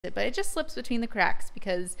but it just slips between the cracks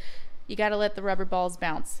because you got to let the rubber balls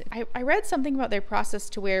bounce. I read something about their process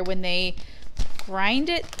to where when they grind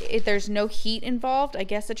it, there's no heat involved. I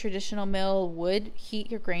guess a traditional mill would heat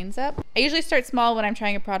your grains up. I usually start small when I'm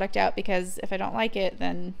trying a product out because if I don't like it,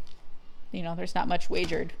 then, you know, there's not much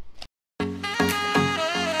wagered.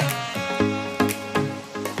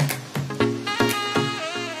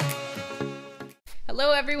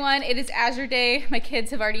 Hello everyone, it is Azure Day. My kids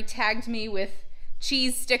have already tagged me with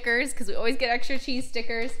cheese stickers because we always get extra cheese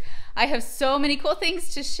stickers. I have so many cool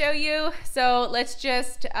things to show you, so let's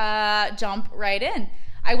just jump right in.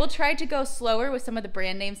 I will try to go slower with some of the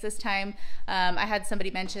brand names this time. I had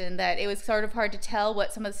somebody mention that it was sort of hard to tell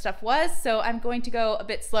what some of the stuff was, so I'm going to go a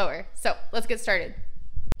bit slower. So let's get started.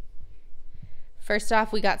 First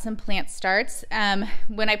off, we got some plant starts.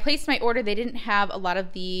 When I placed my order, they didn't have a lot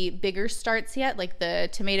of the bigger starts yet, like the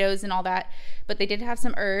tomatoes and all that, but they did have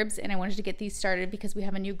some herbs, and I wanted to get these started because we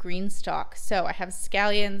have a new green stock. So I have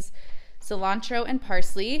scallions, cilantro, and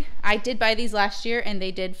parsley. I did buy these last year, and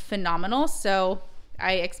they did phenomenal, so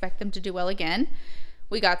I expect them to do well again.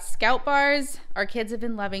 We got Scout bars. Our kids have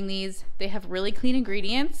been loving these. They have really clean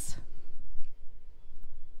ingredients.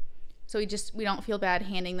 So we don't feel bad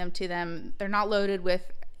handing them to them. They're not loaded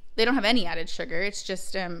with, they don't have any added sugar. It's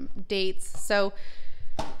just dates. So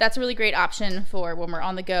that's a really great option for when we're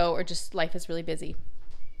on the go or just life is really busy.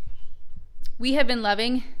 We have been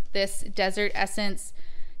loving this Desert Essence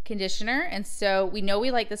conditioner. And so we know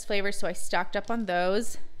we like this flavor. So I stocked up on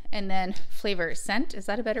those. And then flavor scent, is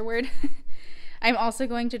that a better word? I'm also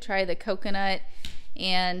going to try the coconut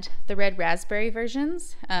and the red raspberry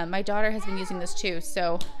versions. My daughter has been using this too,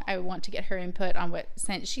 so I want to get her input on what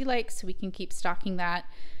scent she likes so we can keep stocking that.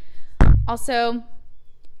 Also,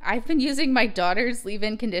 I've been using my daughter's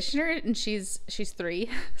leave-in conditioner, and she's 3,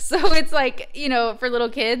 so it's like, you know, for little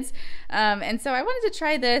kids. And so I wanted to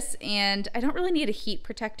try this, and I don't really need a heat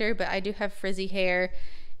protector, but I do have frizzy hair,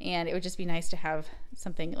 and it would just be nice to have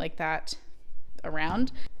something like that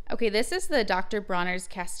around. Okay, this is the Dr. Bronner's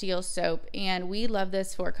Castile soap, and we love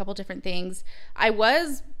this for a couple different things. I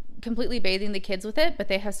was completely bathing the kids with it, but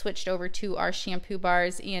they have switched over to our shampoo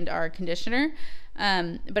bars and our conditioner.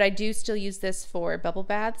 But I do still use this for bubble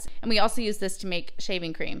baths, and we also use this to make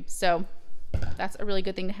shaving cream. So that's a really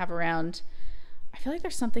good thing to have around. I feel like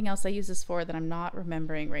there's something else I use this for that I'm not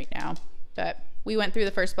remembering right now, but we went through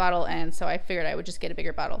the first bottle, and so I figured I would just get a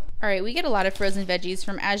bigger bottle. All right, we get a lot of frozen veggies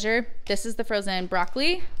from Azure. This is the frozen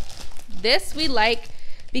broccoli. This we like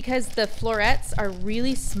because the florets are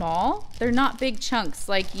really small. They're not big chunks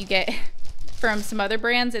like you get from some other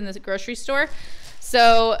brands in the grocery store.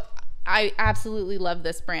 So I absolutely love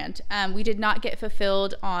this brand. We did not get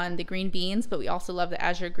fulfilled on the green beans, but we also love the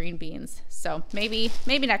Azure green beans. So maybe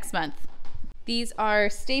next month. These are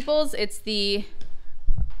staples. It's the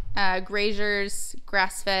Grazier's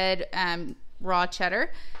grass-fed raw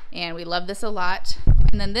cheddar, and we love this a lot.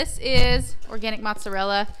 And then this is organic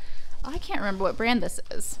mozzarella. Oh, I can't remember what brand this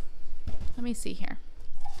is. Let me see here.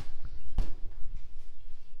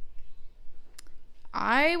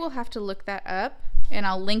 I will have to look that up, and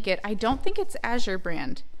I'll link it. I don't think it's Azure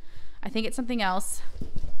brand. I think it's something else.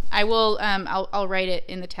 I will I'll write it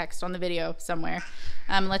in the text on the video somewhere,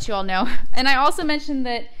 let you all know. And I also mentioned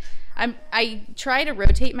that I try to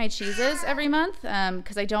rotate my cheeses every month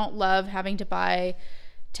because I don't love having to buy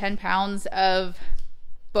 10 pounds of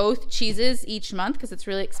both cheeses each month because it's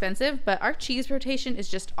really expensive. But our cheese rotation is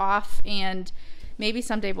just off, and maybe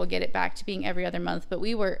someday we'll get it back to being every other month. But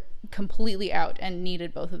we were completely out and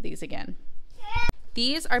needed both of these again.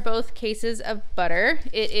 These are both cases of butter.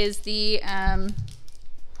 It is the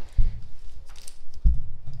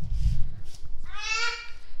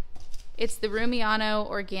it's the Rumiano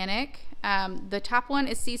organic. The top one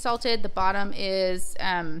is sea salted. The bottom is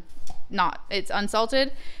not. It's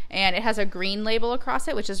unsalted, and it has a green label across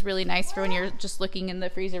it, which is really nice for when you're just looking in the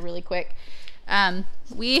freezer really quick.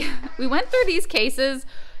 We went through these cases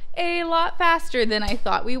a lot faster than I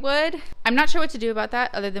thought we would. I'm not sure what to do about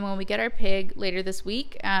that other than when we get our pig later this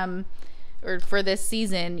week, or for this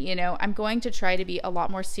season, you know, I'm going to try to be a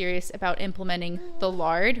lot more serious about implementing the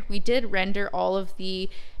lard. We did render all of the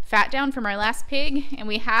fat down from our last pig, and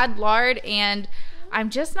we had lard, and I'm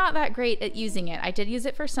just not that great at using it. I did use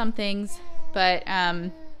it for some things, but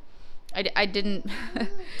I didn't.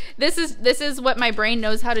 This is what my brain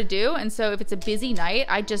knows how to do, and so if it's a busy night,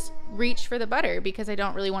 I just reach for the butter because I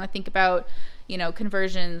don't really want to think about, you know,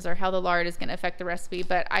 conversions or how the lard is going to affect the recipe.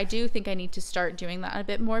 But I do think I need to start doing that a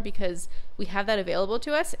bit more because we have that available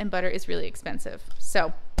to us, and butter is really expensive.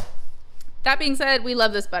 So that being said, we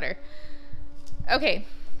love this butter. Okay,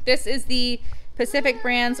 this is the Pacific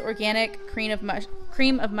Brands Organic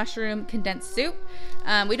Cream of Mushroom Condensed Soup.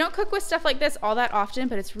 We don't cook with stuff like this all that often,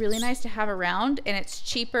 but it's really nice to have around, and it's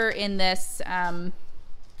cheaper in this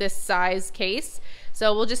this size case.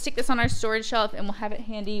 So we'll just stick this on our storage shelf and we'll have it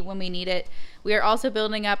handy when we need it. We are also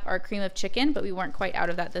building up our cream of chicken, but we weren't quite out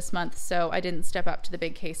of that this month, so I didn't step up to the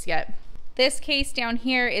big case yet. This case down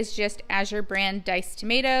here is just Azure brand diced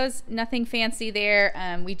tomatoes. Nothing fancy there.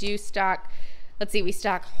 We do stock, let's see, we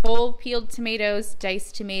stock whole peeled tomatoes,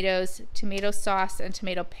 diced tomatoes, tomato sauce, and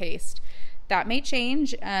tomato paste. That may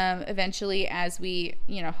change eventually as we,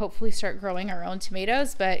 hopefully start growing our own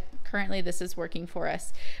tomatoes, but currently this is working for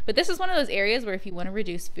us. But this is one of those areas where if you want to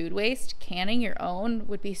reduce food waste, canning your own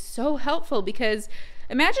would be so helpful, because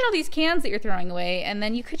imagine all these cans that you're throwing away, and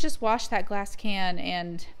then you could just wash that glass can,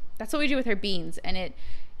 and that's what we do with our beans, and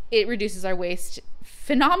it reduces our waste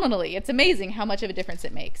phenomenally. It's amazing how much of a difference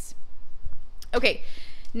it makes. Okay,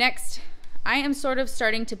 next, I am sort of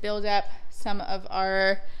starting to build up some of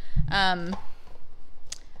our,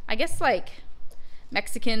 I guess like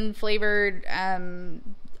Mexican flavored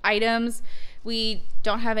items. We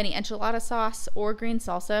don't have any enchilada sauce or green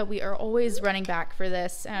salsa. We are always running back for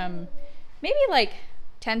this. Maybe like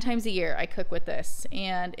 10 times a year I cook with this,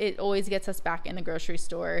 and it always gets us back in the grocery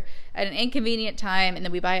store at an inconvenient time, and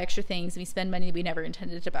then we buy extra things and we spend money we never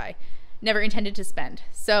intended to buy, never intended to spend.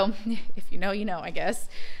 So if you know, you know, I guess.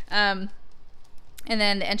 And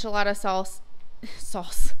then the enchilada sauce.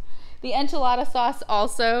 The enchilada sauce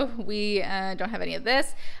also, we don't have any of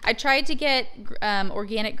this. I tried to get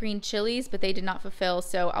organic green chilies, but they did not fulfill,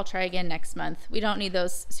 so I'll try again next month. We don't need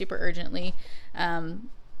those super urgently,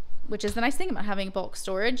 which is the nice thing about having bulk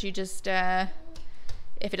storage. You just, if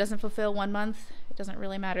it doesn't fulfill 1 month, it doesn't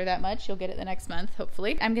really matter that much. You'll get it the next month,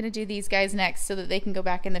 hopefully. I'm gonna do these guys next so that they can go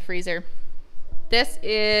back in the freezer. This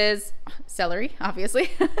is celery, obviously.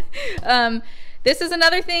 This is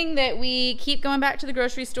another thing that we keep going back to the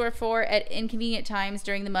grocery store for at inconvenient times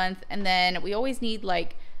during the month, and then we always need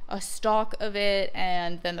like a stock of it,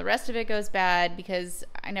 and then the rest of it goes bad because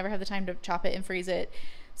I never have the time to chop it and freeze it.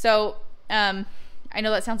 So I know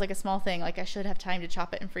that sounds like a small thing, like I should have time to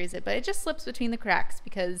chop it and freeze it, but it just slips between the cracks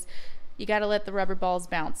because you got to let the rubber balls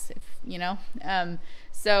bounce,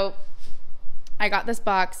 so I got this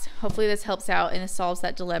box. Hopefully this helps out and it solves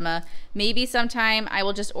that dilemma. Maybe sometime I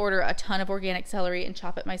will just order a ton of organic celery and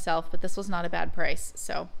chop it myself, but this was not a bad price.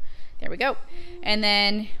 So there we go. And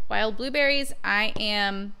then wild blueberries, I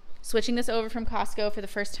am switching this over from Costco for the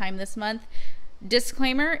first time this month.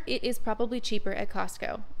 Disclaimer, it is probably cheaper at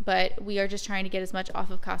Costco, but we are just trying to get as much off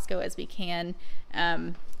of Costco as we can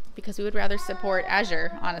because we would rather support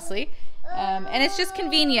Azure, honestly. And it's just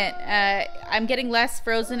convenient. I'm getting less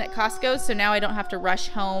frozen at Costco, so now I don't have to rush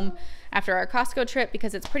home after our Costco trip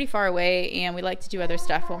because it's pretty far away and we like to do other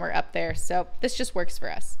stuff when we're up there. So this just works for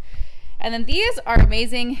us. And then these are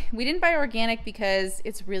amazing. We didn't buy organic because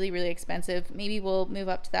it's really, really expensive. Maybe we'll move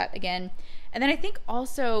up to that again. And then I think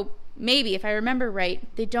also, maybe if I remember right,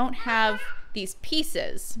 they don't have these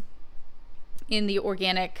pieces in the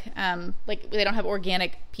organic, like they don't have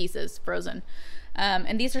organic pieces frozen.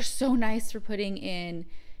 And these are so nice for putting in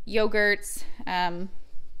yogurts,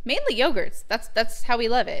 mainly yogurts. That's how we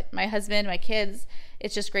love it. My husband, my kids,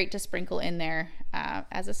 it's just great to sprinkle in there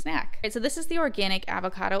as a snack. Right, so this is the organic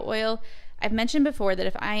avocado oil. I've mentioned before that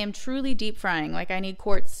if I am truly deep frying, like I need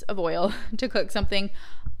quarts of oil to cook something,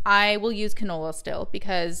 I will use canola still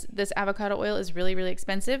because this avocado oil is really, really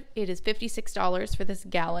expensive. It is $56 for this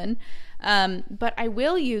gallon. But I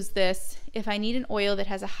will use this if I need an oil that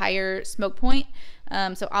has a higher smoke point.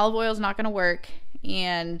 So olive oil is not going to work,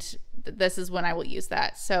 and this is when I will use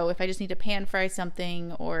that. So if I just need to pan fry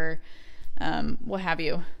something or what have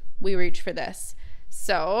you, we reach for this.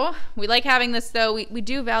 So we like having this though. We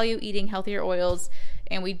do value eating healthier oils,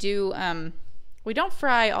 and we don't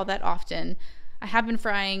fry all that often. I have been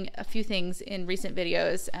frying a few things in recent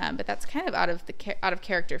videos, but that's kind of out of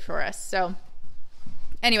character for us. So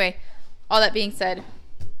anyway, all that being said,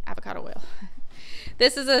 avocado oil.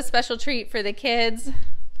 This is a special treat for the kids.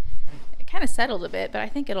 It kind of settled a bit, but I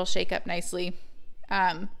think it'll shake up nicely.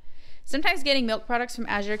 Sometimes getting milk products from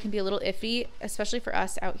Azure can be a little iffy, especially for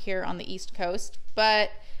us out here on the East Coast, but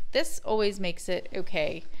this always makes it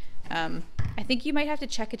okay. I think you might have to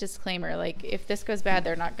check a disclaimer, like if this goes bad,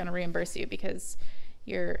 they're not going to reimburse you because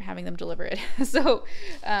you're having them deliver it. So,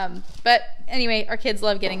 but anyway, our kids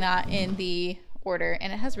love getting that in the order,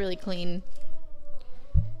 and it has really clean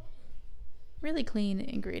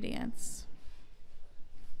ingredients.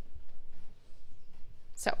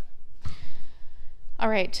 So, all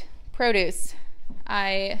right, produce.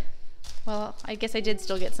 I well, I guess I did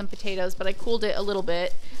still get some potatoes, but I cooled it a little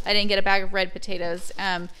bit. I didn't get a bag of red potatoes.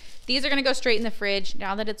 These are gonna go straight in the fridge.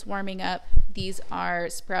 Now that it's warming up, these are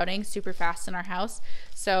sprouting super fast in our house.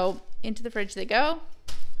 So into the fridge they go.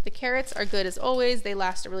 The carrots are good as always. They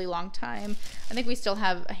last a really long time. I think we still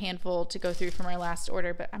have a handful to go through from our last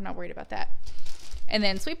order, but I'm not worried about that. And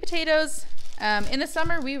then sweet potatoes. In the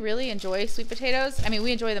summer, we really enjoy sweet potatoes. I mean,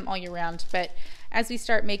 we enjoy them all year round, but as we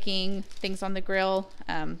start making things on the grill,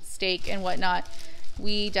 steak and whatnot,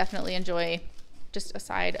 we definitely enjoy just a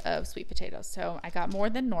side of sweet potatoes. So I got more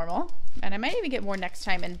than normal, and I might even get more next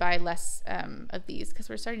time and buy less of these because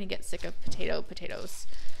we're starting to get sick of potatoes.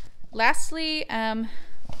 Lastly,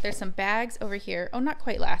 there's some bags over here. Oh, not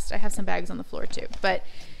quite last. I have some bags on the floor too, but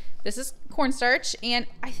this is cornstarch, and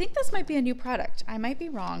I think this might be a new product. I might be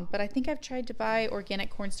wrong, but I think I've tried to buy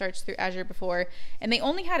organic cornstarch through Azure before, and they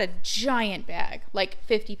only had a giant bag, like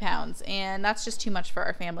 50 pounds, and that's just too much for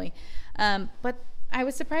our family. But I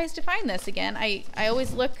was surprised to find this again. I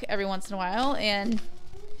always look every once in a while, and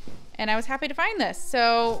I was happy to find this.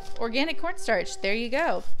 So organic cornstarch, there you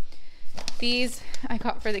go. These I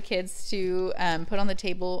got for the kids to put on the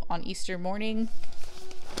table on Easter morning,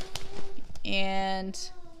 and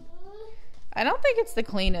I don't think it's the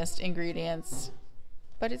cleanest ingredients,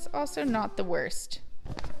 but it's also not the worst,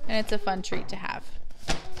 and it's a fun treat to have.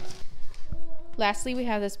 Lastly, we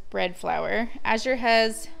have this bread flour. Azure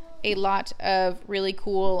has a lot of really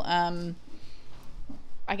cool,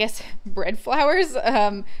 I guess, bread flours. What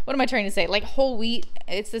am I trying to say? Like whole wheat.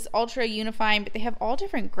 It's this ultra unifying, but they have all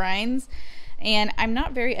different grinds. And I'm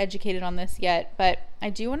not very educated on this yet, but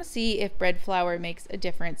I do want to see if bread flour makes a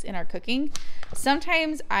difference in our cooking.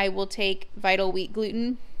 Sometimes I will take Vital wheat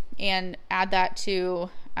gluten and add that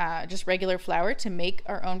to just regular flour to make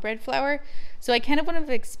our own bread flour. So I kind of want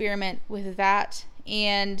to experiment with that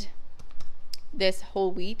and this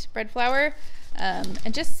whole wheat bread flour,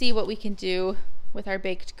 and just see what we can do with our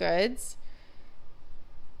baked goods.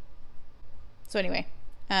 So anyway,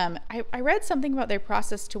 I read something about their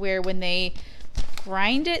process to where when they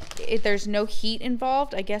grind it, there's no heat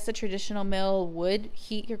involved. I guess a traditional mill would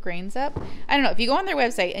heat your grains up. I don't know. If you go on their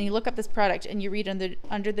website and you look up this product and you read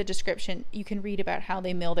under the description, you can read about how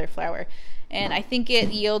they mill their flour. And I think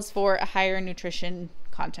it yields for a higher nutrition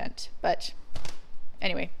content. But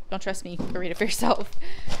anyway, don't trust me. Go read it for yourself.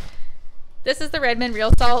 This is the Redmond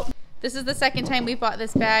Real Salt. This is the second time we bought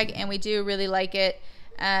this bag, and we do really like it.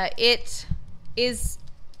 It is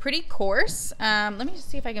pretty coarse. Let me just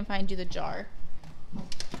see if I can find you the jar.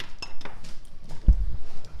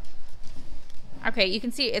 Okay, you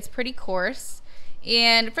can see it's pretty coarse,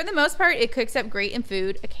 and for the most part it cooks up great in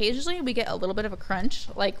food. Occasionally we get a little bit of a crunch,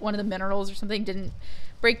 like one of the minerals or something didn't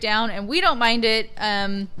break down, and we don't mind it.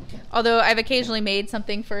 Although I've occasionally made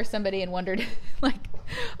something for somebody and wondered like,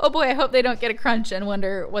 oh boy, I hope they don't get a crunch and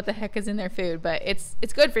wonder what the heck is in their food. But it's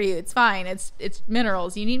good for you. It's fine. It's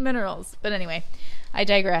minerals. You need minerals. But anyway, I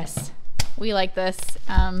digress. We like this.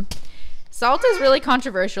 Salt is really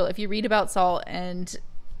controversial. If you read about salt and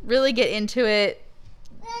really get into it,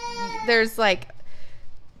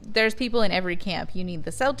 there's people in every camp. You need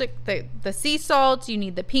the Celtic, the sea salt, you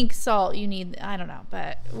need the pink salt, you need, I don't know,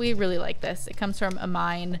 but we really like this. It comes from a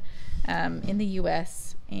mine in the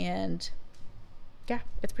US, and yeah,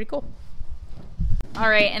 it's pretty cool. All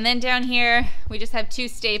right, and then down here we just have two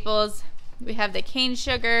staples. We have the cane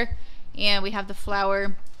sugar and we have the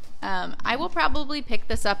flour. I will probably pick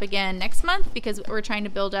this up again next month because we're trying to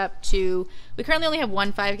build up to, we currently only have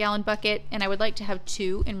one 5-gallon bucket, and I would like to have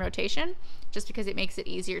 2 in rotation, just because it makes it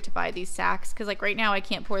easier to buy these sacks. Because like right now I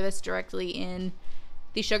can't pour this directly in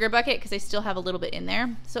the sugar bucket because I still have a little bit in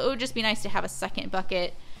there. So it would just be nice to have a second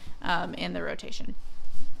bucket in the rotation.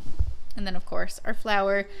 And then of course our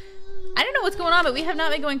flour. I don't know what's going on, but we have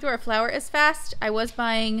not been going through our flour as fast. I was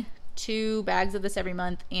buying 2 bags of this every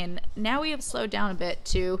month, and now we have slowed down a bit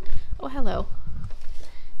to, oh hello.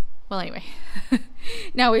 Well anyway,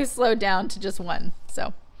 now we've slowed down to just 1.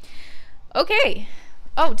 So okay.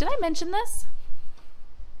 Oh, did I mention this?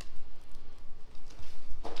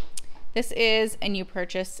 This is a new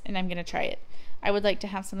purchase, and I'm gonna try it. I would like to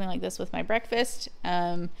have something like this with my breakfast.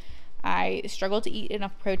 I struggle to eat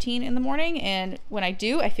enough protein in the morning, and when I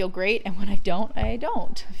do, I feel great, and when I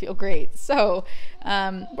don't feel great. So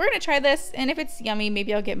we're gonna try this, and if it's yummy,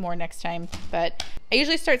 maybe I'll get more next time. But I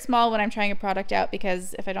usually start small when I'm trying a product out,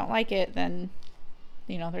 because if I don't like it, then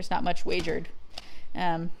you know, there's not much wagered.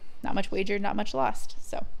 Not much wagered, not much lost.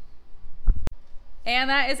 So, and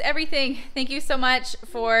that is everything. Thank you so much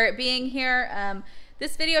for being here.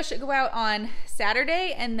 This video should go out on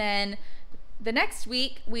Saturday, and then the next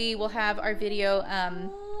week we will have our video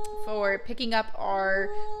for picking up our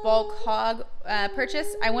bulk hog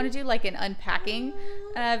purchase. I want to do like an unpacking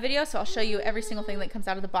video, so I'll show you every single thing that comes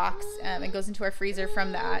out of the box and goes into our freezer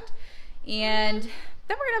from that. And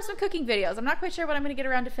then we're gonna have some cooking videos. I'm not quite sure what I'm gonna get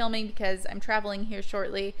around to filming because I'm traveling here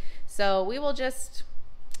shortly, so we'll just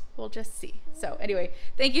see. So anyway,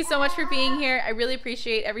 thank you so much for being here. I really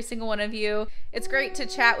appreciate every single one of you. It's great to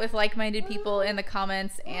chat with like-minded people in the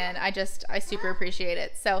comments, and I super appreciate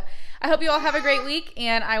it. So I hope you all have a great week,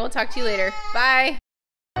 and I will talk to you later. Bye.